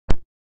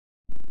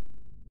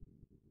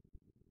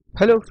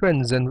Hello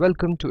friends and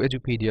welcome to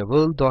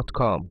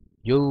edupediaworld.com,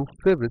 your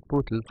favorite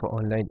portal for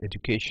online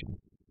education.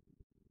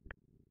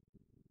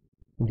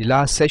 In the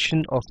last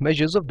session of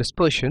measures of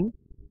dispersion,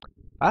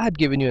 I had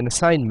given you an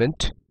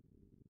assignment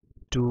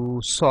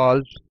to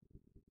solve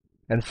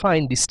and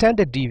find the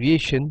standard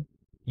deviation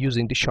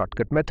using the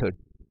shortcut method.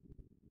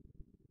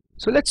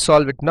 So let's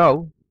solve it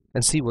now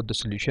and see what the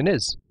solution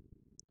is.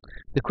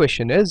 The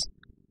question is,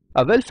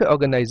 a welfare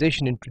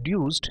organization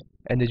introduced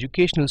an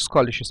educational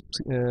scholarship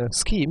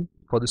scheme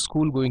for the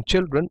school-going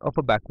children of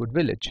a backward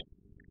village.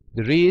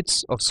 The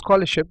rates of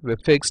scholarship were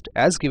fixed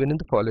as given in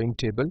the following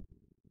table.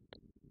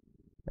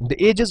 And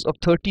the ages of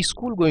 30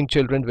 school-going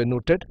children were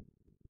noted.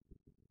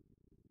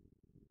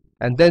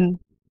 And then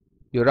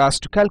you're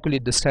asked to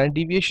calculate the standard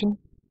deviation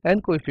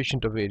and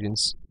coefficient of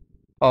variance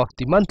of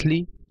the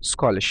monthly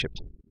scholarship.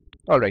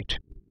 Alright.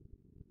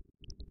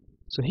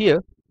 So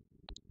here,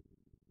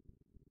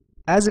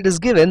 as it is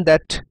given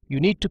that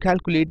you need to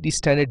calculate the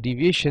standard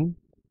deviation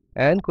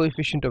and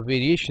coefficient of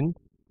variation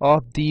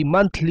of the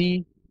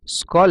monthly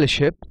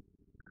scholarship,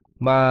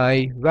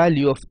 my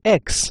value of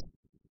x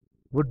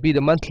would be the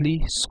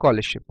monthly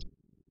scholarship.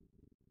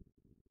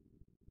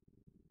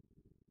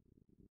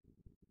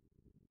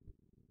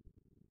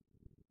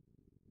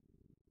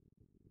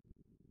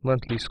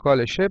 Monthly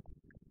scholarship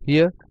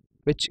here,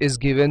 which is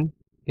given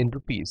in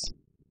rupees.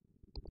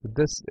 So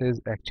this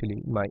is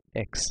actually my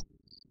x.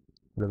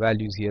 The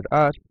values here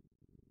are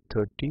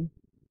 30,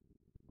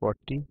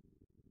 40,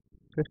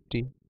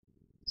 50,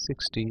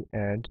 60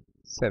 and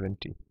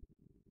 70.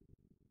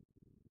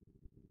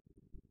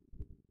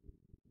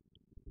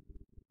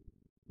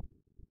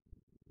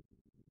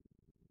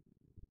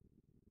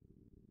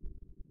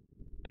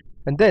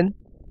 And then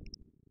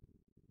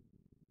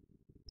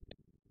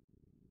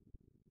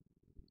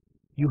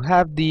you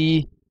have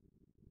the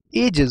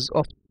ages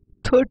of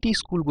 30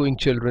 school-going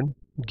children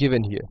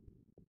given here.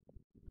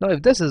 Now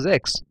if this is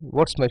x,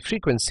 what's my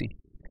frequency?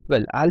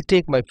 Well, I'll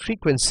take my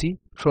frequency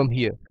from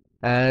here,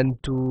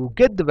 and to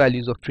get the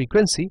values of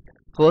frequency,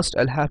 first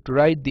I'll have to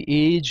write the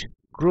age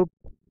group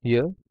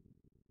here.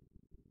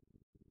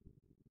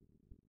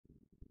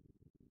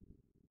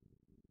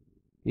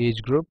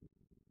 Age group.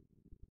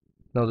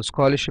 Now the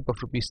scholarship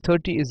of rupees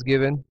 30 is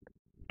given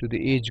to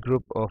the age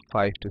group of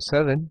 5 to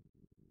 7.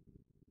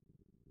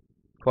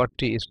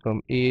 40 is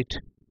from 8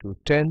 to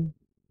 10.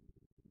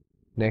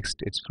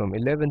 Next it's from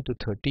 11 to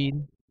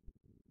 13.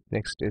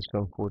 Next is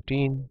from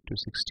 14 to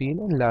 16,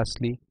 and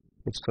lastly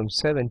it's from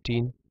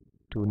 17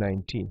 to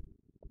 19.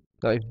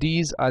 Now if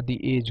these are the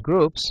age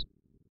groups,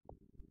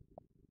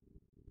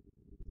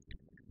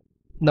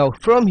 now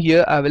from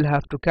here I will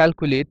have to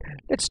calculate.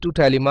 Let's do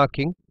tally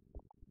marking.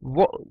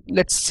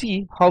 Let's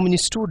see how many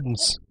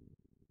students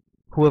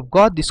who have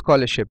got the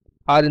scholarship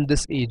are in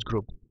this age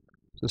group.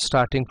 So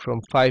starting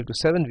from 5 to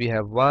 7 we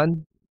have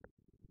 1,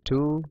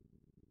 2,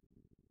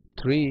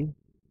 3,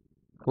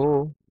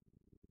 4,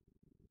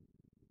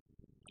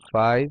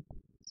 5,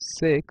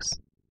 6,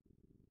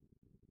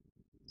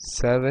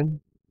 7,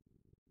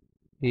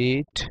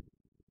 8,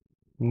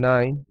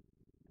 9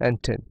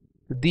 and 10.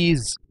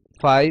 These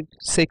 5,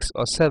 6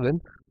 or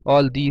 7,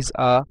 all these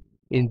are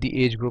in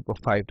the age group of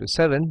 5 to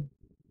 7.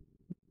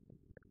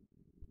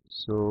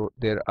 So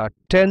there are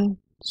 10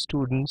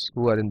 students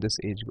who are in this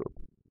age group.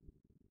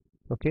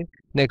 Okay,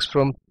 next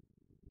from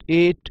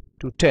 8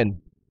 to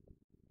 10.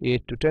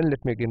 8 to 10,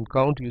 let me again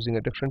count using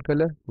a different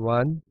color.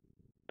 1,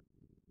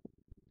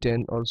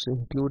 10 also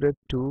included,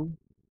 2,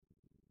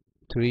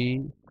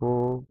 3,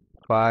 4,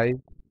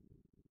 5,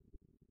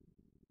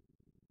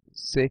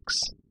 6,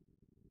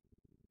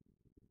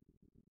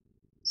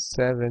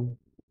 7,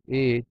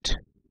 8.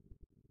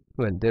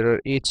 Well, there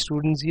are 8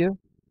 students here.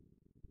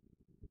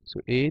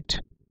 So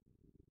 8.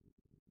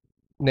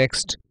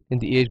 Next, in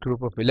the age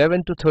group of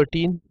 11 to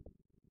 13,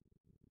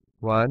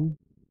 1,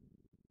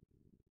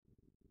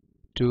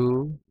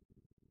 2,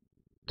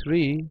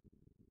 3,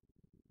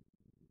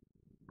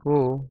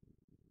 4,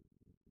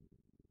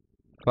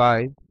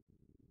 5,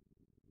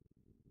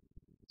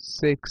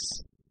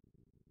 6,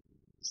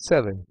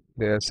 7.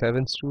 There are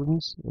 7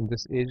 students in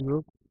this age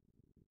group.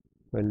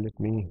 Well, let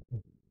me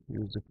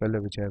use the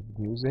color which I have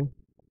been using.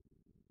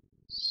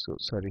 So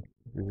sorry,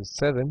 this is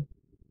 7.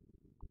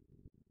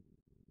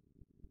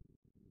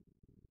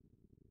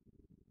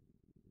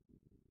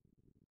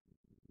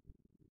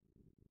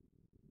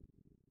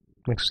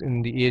 Next,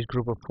 in the age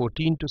group of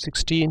 14 to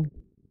 16.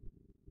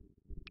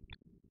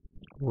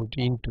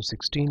 14 to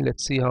 16,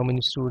 let's see how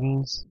many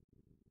students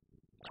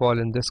fall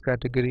in this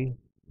category.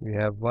 We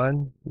have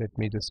 1. Let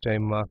me this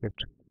time mark it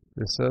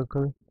the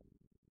circle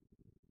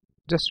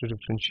just to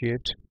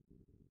differentiate.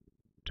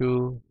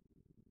 2,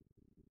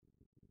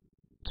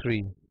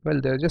 3.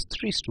 Well, there are just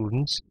 3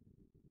 students.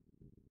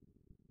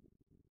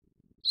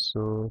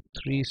 So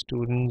 3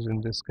 students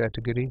in this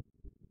category.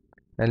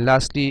 And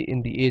lastly,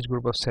 in the age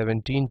group of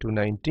 17 to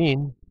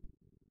 19,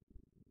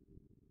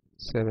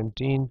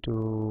 17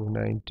 to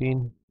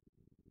 19,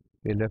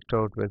 we left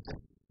out with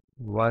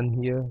 1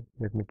 here.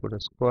 Let me put a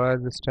square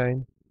this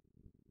time.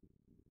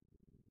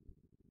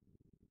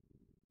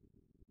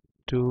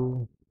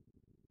 2,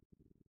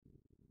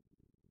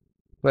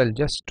 well,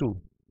 just 2.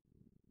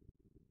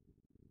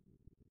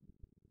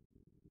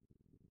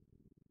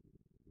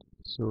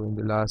 So in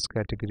the last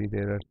category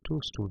there are 2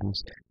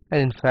 students,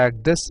 and in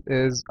fact this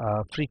is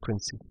a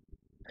frequency.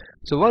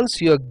 So once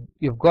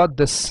you've got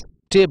this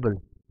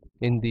table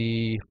in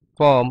the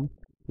form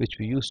which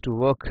we used to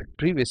work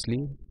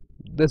previously,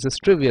 this is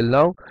trivial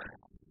now.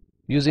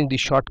 Using the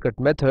shortcut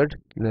method,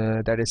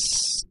 that is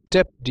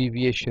step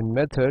deviation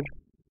method,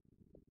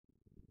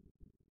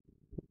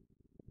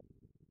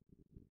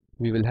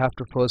 we will have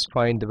to first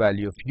find the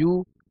value of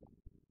u.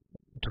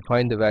 To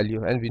find the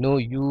value, and we know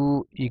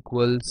u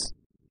equals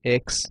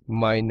x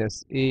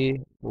minus a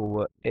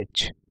over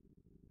h,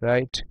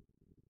 right?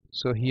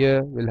 So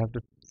here we'll have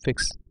to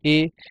fix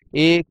a.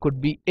 A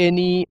could be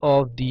any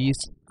of these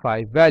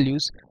 5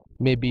 values.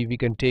 Maybe we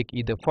can take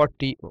either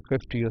 40 or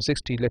 50 or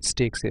 60. Let's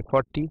take, say,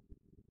 40.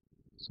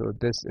 So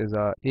this is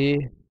our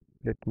a.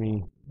 Let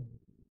me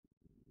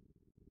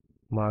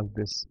mark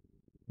this.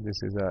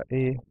 This is our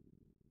a.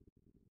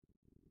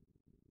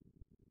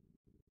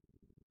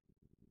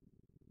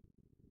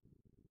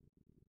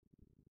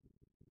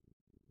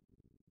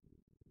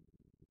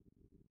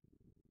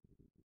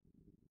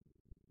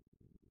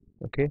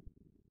 Okay,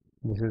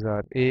 this is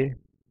our a.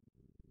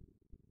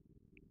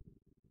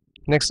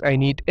 Next I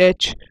need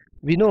h.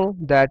 We know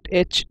that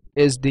h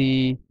is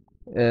the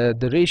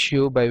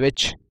ratio by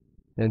which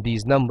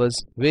these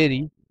numbers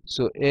vary.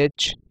 So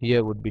h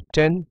here would be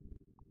 10.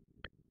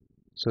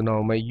 So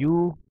now my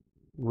u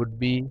would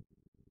be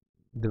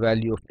the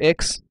value of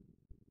x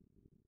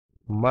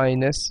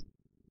minus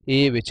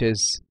a, which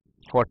is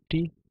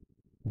 40,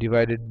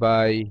 divided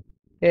by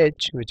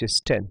h, which is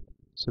 10.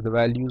 So the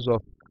values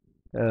of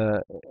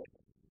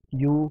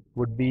u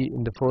would be,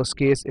 in the first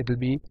case it will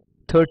be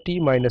 30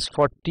 minus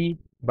 40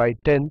 by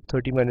 10.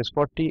 30 minus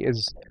 40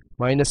 is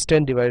minus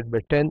 10 divided by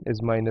 10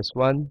 is minus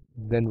 1.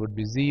 Then would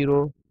be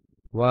 0,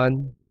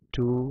 1,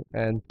 2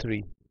 and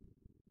 3.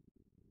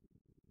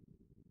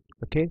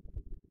 Okay,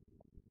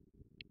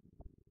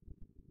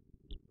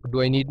 what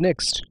do I need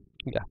next?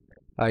 Yeah,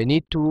 I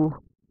need to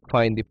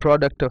find the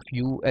product of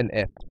u and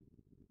f.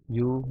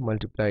 U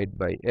multiplied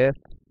by f,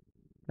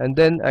 and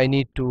then I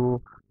need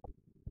to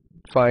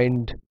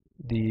find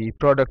the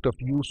product of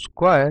u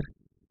square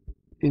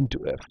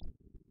into f.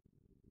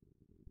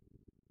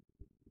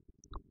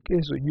 Okay,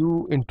 so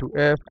u into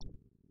f,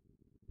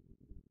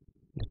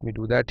 let me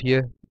do that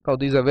here. Now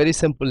these are very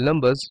simple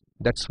numbers,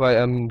 that's why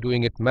I'm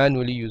doing it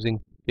manually using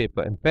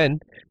paper and pen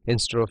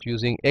instead of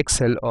using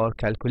Excel or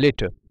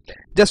calculator,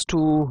 just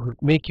to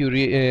make you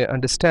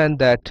understand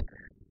that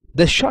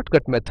the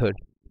shortcut method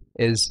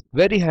is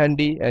very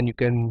handy and you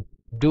can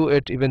do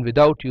it even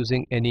without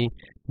using any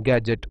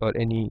gadget or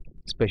any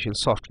special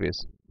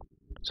softwares.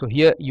 So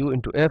here u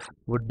into f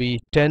would be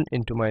 10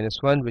 into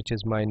minus 1, which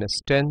is minus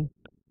 10.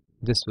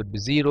 This would be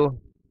 0.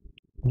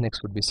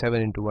 Next would be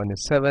 7 into 1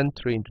 is 7,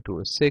 3 into 2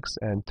 is 6,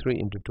 and 3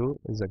 into 2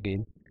 is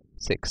again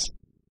 6.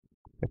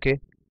 Okay,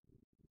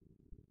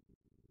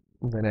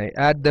 then I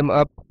add them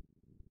up.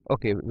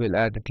 Okay, we'll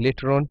add it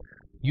later on.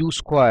 U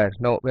square,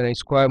 now when I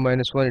square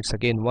minus 1, it's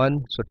again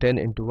 1, so 10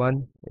 into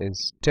 1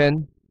 is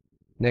 10.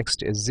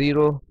 Next is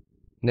 0.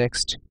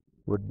 Next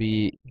would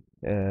be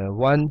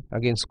 1,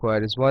 again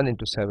square is 1,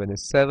 into 7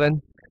 is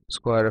 7.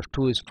 Square of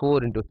 2 is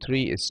 4, into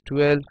 3 is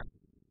 12.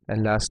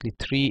 And lastly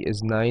 3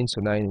 is 9,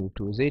 so 9 into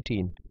 2 is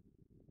 18.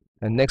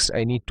 And next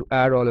I need to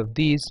add all of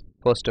these.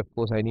 First, of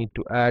course, I need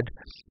to add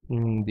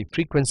the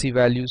frequency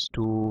values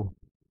to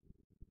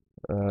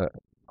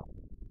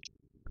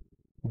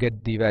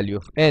get the value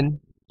of n.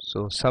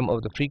 So sum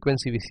of the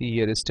frequency we see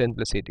here is 10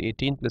 plus 8,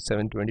 18, plus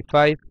 7,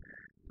 25,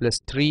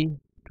 plus 3,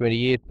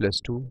 28, plus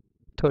 2,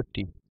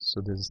 30. So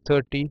this is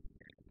 30.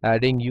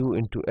 Adding u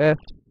into f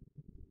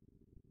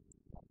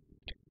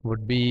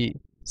would be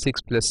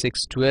 6 plus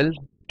 6, 12.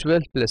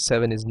 12 plus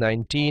 7 is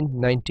 19.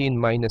 19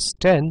 minus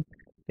 10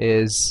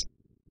 is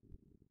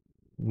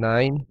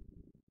 9.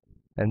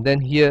 And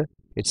then here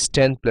it's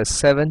 10 plus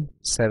 7,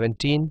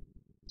 17.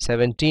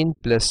 17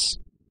 plus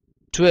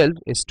 12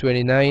 is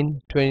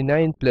 29.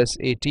 29 plus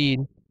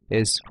 18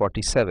 is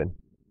 47.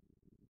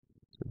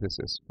 So this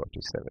is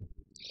 47.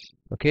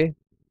 Okay.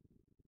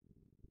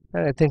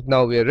 And I think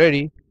now we are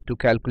ready to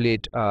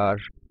calculate our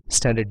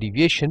standard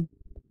deviation.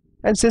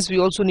 And since we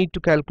also need to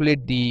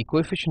calculate the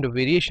coefficient of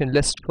variation,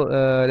 let's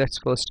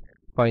first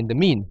find the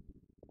mean.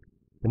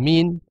 The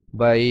mean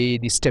by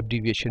the step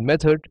deviation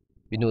method,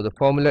 we know the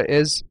formula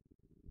is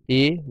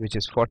a, which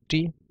is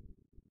 40,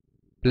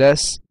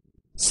 plus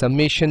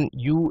summation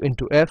u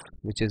into f,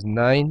 which is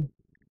 9,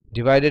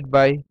 divided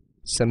by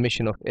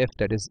summation of f,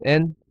 that is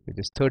n, which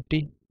is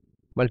 30,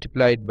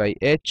 multiplied by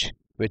h,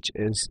 which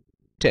is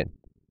 10.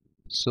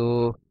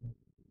 So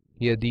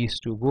here these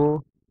two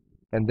go,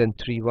 and then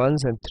 3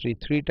 ones and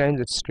 3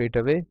 times, it's straight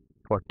away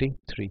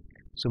 43.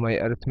 So my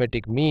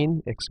arithmetic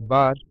mean x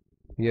bar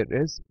here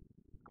is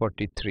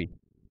 43.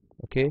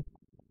 Okay.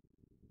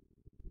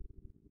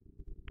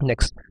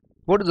 Next,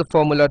 what is the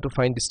formula to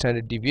find the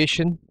standard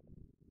deviation?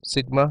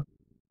 Sigma,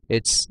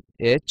 it's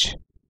h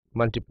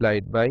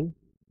multiplied by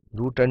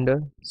root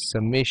under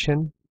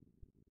summation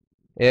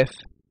f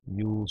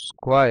u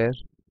square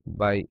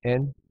by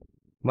n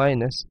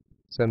minus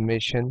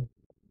summation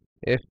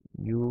f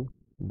u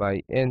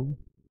by n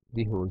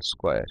the whole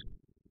square,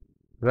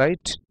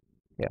 right?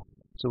 Yeah,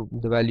 so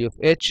the value of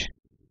h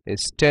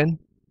is 10,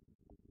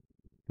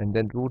 and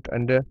then root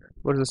under,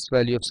 what is this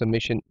value of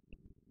summation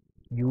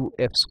u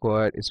f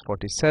square is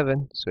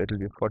 47, so it will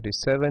be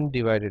 47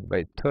 divided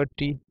by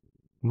 30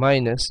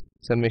 minus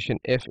summation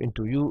f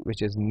into u,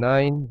 which is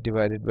 9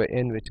 divided by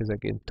n, which is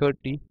again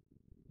 30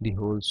 the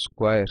whole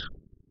square.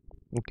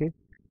 Okay,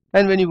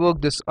 and when you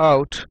work this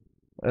out,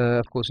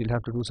 of course you'll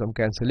have to do some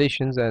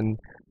cancellations, and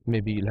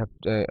maybe you'll have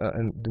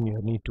and then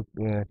you need to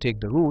take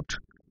the root.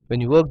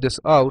 When you work this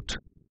out,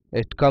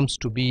 it comes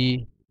to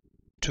be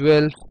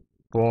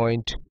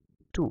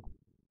 12.2.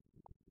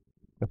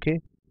 okay,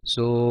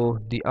 so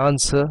the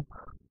answer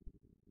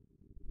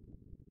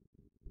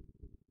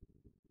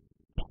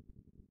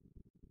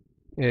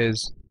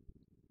is,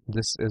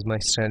 this is my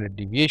standard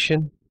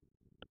deviation,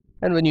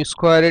 and when you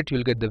square it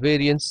you'll get the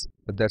variance,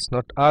 but that's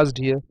not asked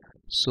here.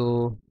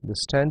 So the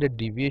standard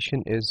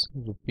deviation is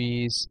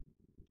rupees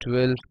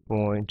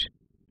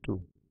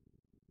 12.2.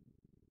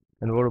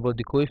 And what about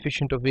the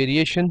coefficient of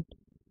variation?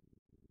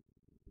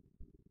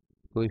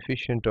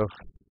 Coefficient of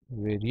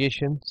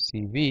variation,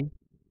 CV,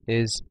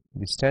 is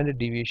the standard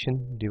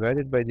deviation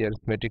divided by the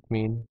arithmetic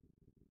mean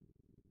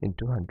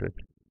into 100.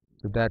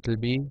 So that will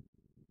be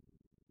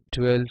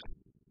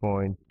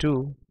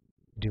 12.2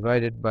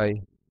 divided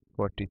by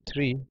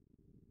 43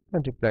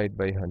 multiplied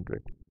by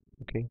 100.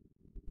 Okay,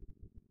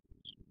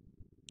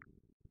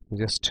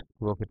 just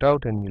work it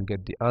out and you'll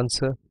get the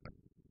answer.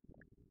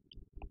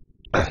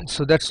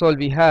 So that's all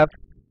we have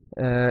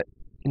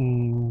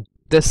in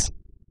this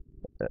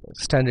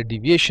standard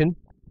deviation.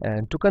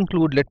 And to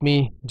conclude, let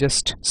me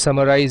just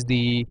summarize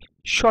the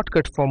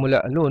shortcut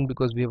formula alone,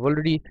 because we have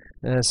already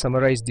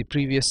summarized the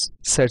previous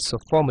sets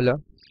of formula.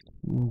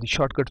 The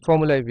shortcut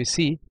formula, if we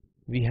see,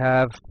 we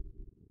have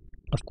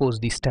of course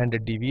the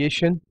standard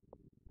deviation,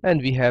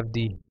 and we have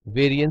the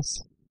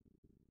variance.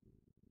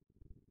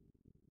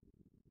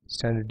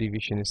 Standard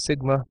deviation is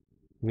sigma.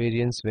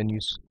 Variance, when you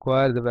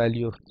square the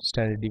value of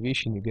standard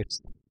deviation, you get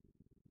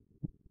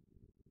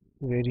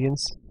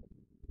variance.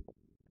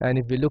 And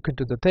if we look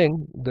into the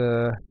thing,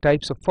 the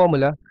types of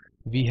formula,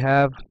 we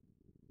have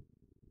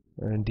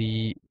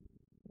the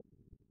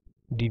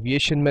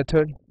deviation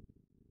method,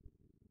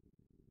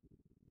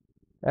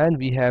 and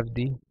we have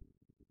the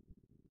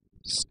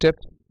step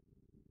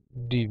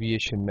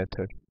deviation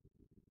method.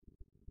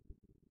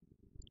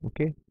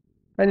 Okay,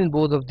 and in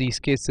both of these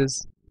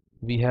cases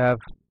we have,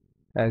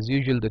 as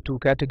usual, the two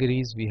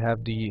categories. We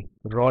have the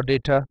raw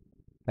data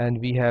and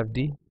we have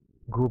the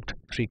grouped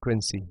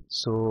frequency.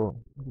 So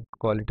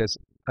call it as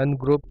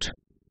ungrouped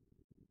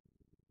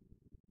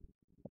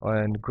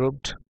and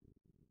grouped,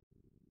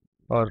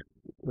 or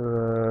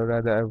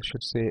rather I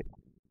should say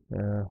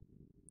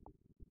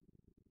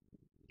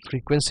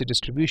frequency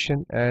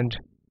distribution, and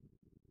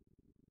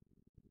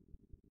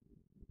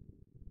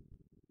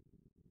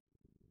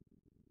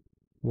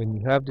when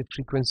you have the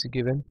frequency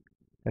given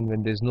and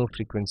when there is no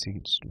frequency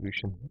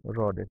distribution,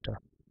 raw data.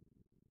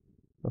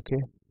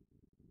 Okay,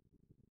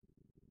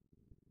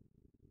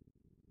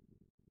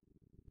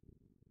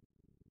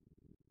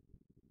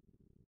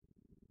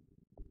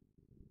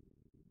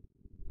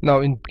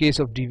 now in case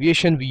of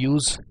deviation we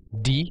use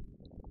D,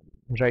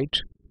 right,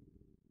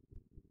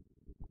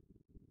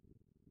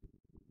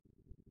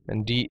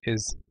 and D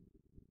is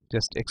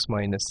just x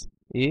minus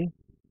a.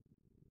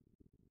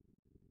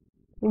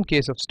 In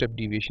case of step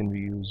deviation we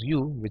use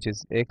U, which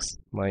is x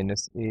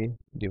minus a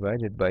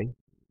divided by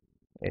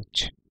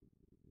h.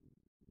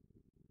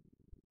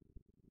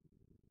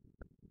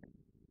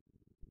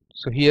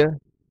 So here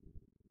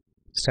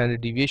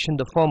standard deviation,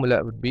 the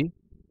formula would be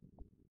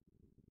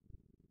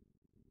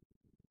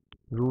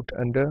root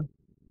under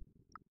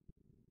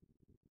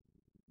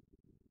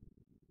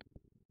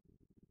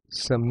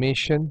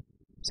summation,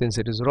 since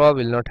it is raw,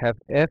 will not have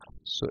f,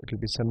 so it will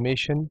be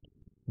summation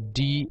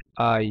di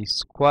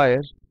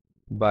square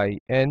by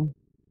n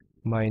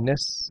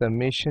minus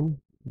summation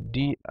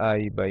di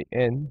by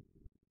n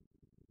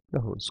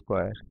the whole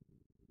square.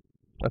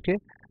 Okay,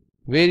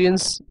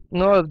 variance,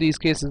 in all of these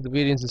cases the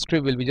variance is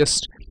trivial, we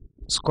just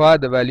square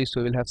the value,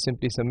 so we'll have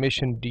simply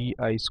summation di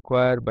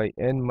square by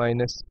n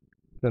minus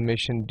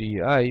summation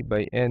di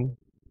by n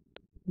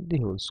the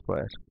whole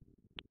square.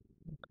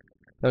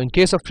 Now in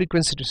case of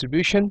frequency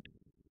distribution,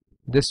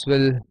 this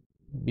will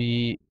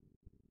be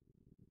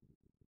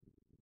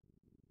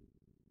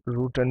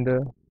root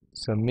under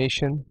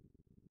summation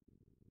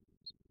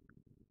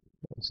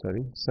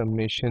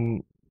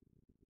summation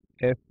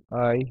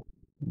fi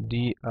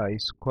di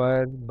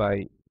square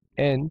by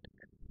n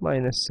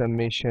minus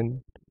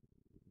summation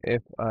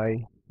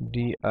fi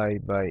di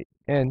by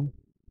n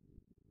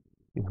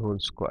the whole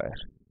square.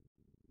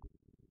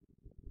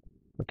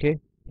 Okay,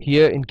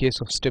 here in case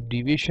of step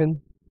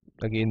deviation,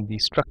 again the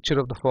structure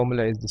of the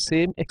formula is the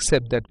same,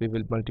 except that we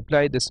will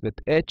multiply this with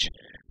h,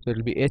 so it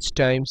will be h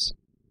times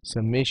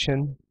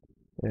summation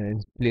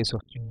in place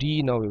of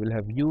d now we will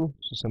have u,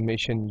 so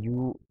summation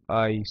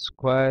ui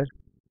square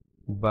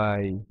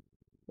by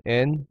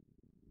n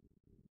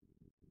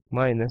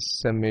minus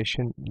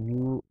summation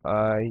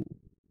ui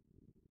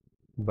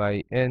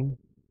by n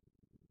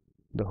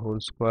the whole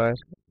square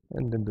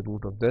and then the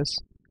root of this.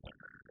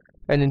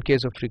 And in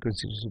case of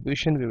frequency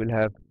distribution we will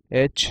have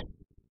h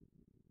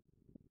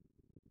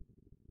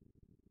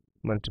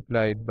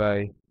multiplied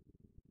by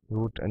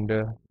root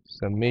under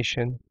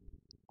summation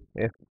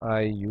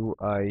fi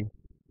ui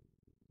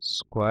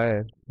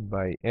square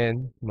by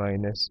n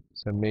minus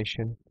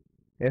summation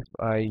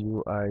fi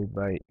ui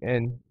by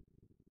n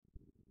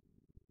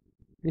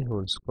the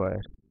whole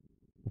square.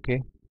 Okay,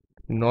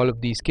 in all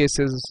of these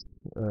cases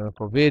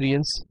for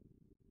variance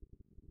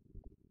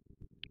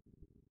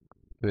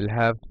we will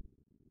have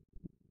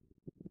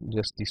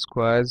just the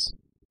squares,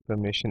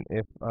 summation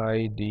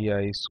fi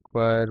di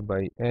square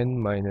by n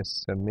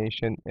minus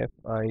summation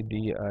fi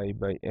di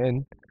by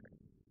n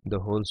the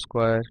whole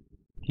square.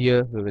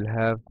 Here we will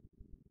have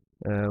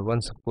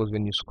once suppose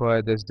when you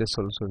square this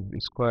also will be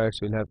squared,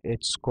 so we'll have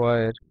h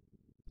square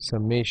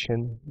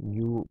summation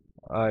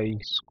ui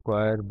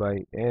square by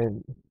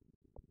n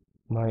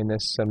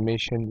minus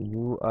summation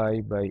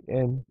ui by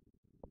n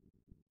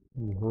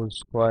the whole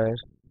square,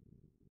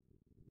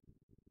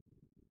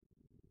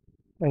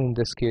 and in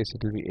this case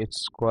it will be h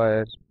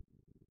square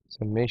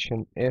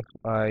summation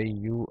fi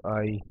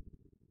ui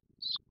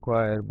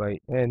square by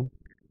n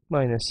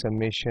minus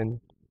summation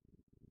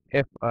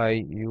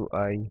fi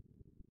ui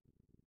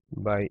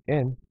by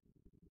n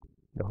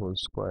the whole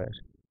square.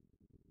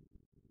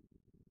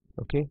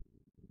 Okay,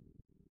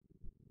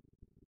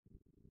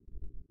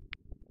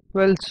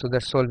 well, so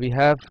that's all we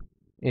have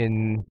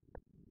in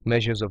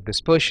measures of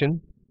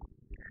dispersion.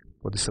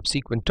 For the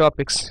subsequent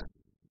topics,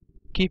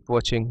 keep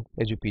watching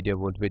Edupedia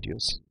World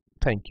videos.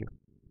 Thank you.